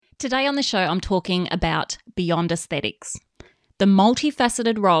Today on the show, I'm talking about beyond aesthetics, the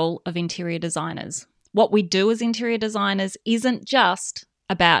multifaceted role of interior designers. What we do as interior designers isn't just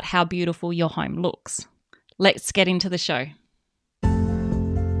about how beautiful your home looks. Let's get into the show.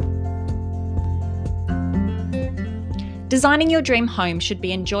 Designing your dream home should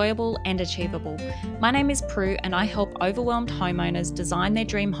be enjoyable and achievable. My name is Prue and I help overwhelmed homeowners design their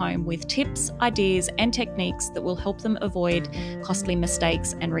dream home with tips, ideas and techniques that will help them avoid costly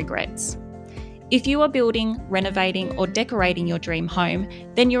mistakes and regrets. If you are building, renovating or decorating your dream home,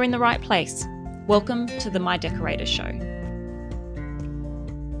 then you're in the right place. Welcome to the My Decorator Show.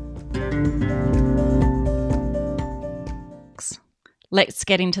 Let's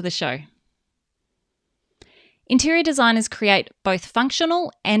get into the show. Interior designers create both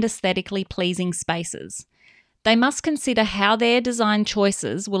functional and aesthetically pleasing spaces. They must consider how their design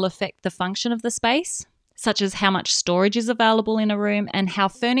choices will affect the function of the space, such as how much storage is available in a room and how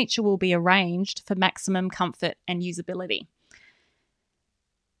furniture will be arranged for maximum comfort and usability.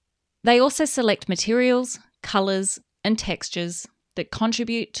 They also select materials, colours, and textures that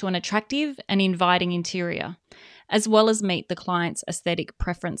contribute to an attractive and inviting interior, as well as meet the client's aesthetic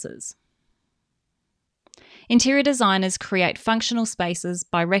preferences. Interior designers create functional spaces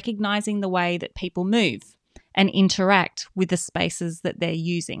by recognising the way that people move and interact with the spaces that they're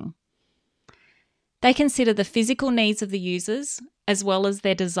using. They consider the physical needs of the users as well as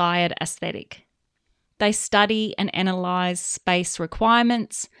their desired aesthetic. They study and analyse space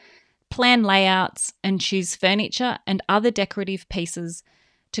requirements, plan layouts, and choose furniture and other decorative pieces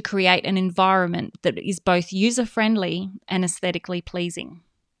to create an environment that is both user-friendly and aesthetically pleasing.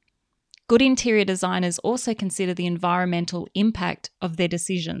 Good interior designers also consider the environmental impact of their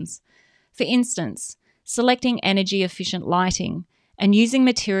decisions. For instance, selecting energy-efficient lighting and using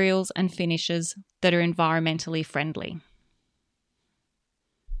materials and finishes that are environmentally friendly.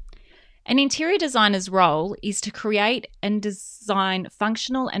 An interior designer's role is to create and design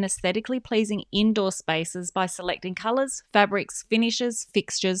functional and aesthetically pleasing indoor spaces by selecting colours, fabrics, finishes,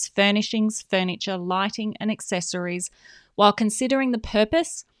 fixtures, furnishings, furniture, lighting and accessories while considering the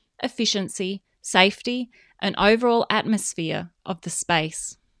purpose, efficiency, safety, and overall atmosphere of the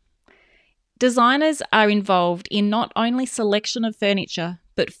space. Designers are involved in not only selection of furniture,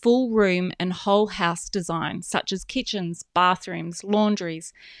 but full room and whole house design, such as kitchens, bathrooms,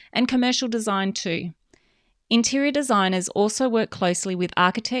 laundries, and commercial design too. Interior designers also work closely with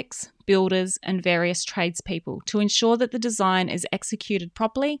architects, builders, and various tradespeople to ensure that the design is executed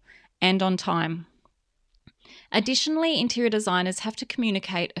properly and on time. Additionally, interior designers have to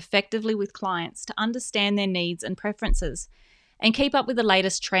communicate effectively with clients to understand their needs and preferences and keep up with the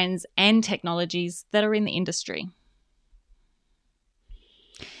latest trends and technologies that are in the industry.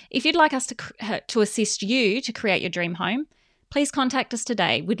 If you'd like us to assist you to create your dream home, please contact us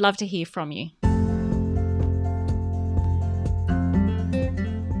today. We'd love to hear from you.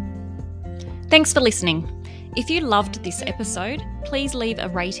 Thanks for listening. If you loved this episode, please leave a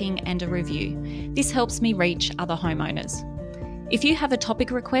rating and a review. This helps me reach other homeowners. If you have a topic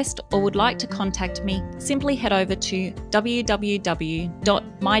request or would like to contact me, simply head over to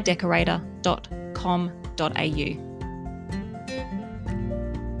www.mydecorator.com.au.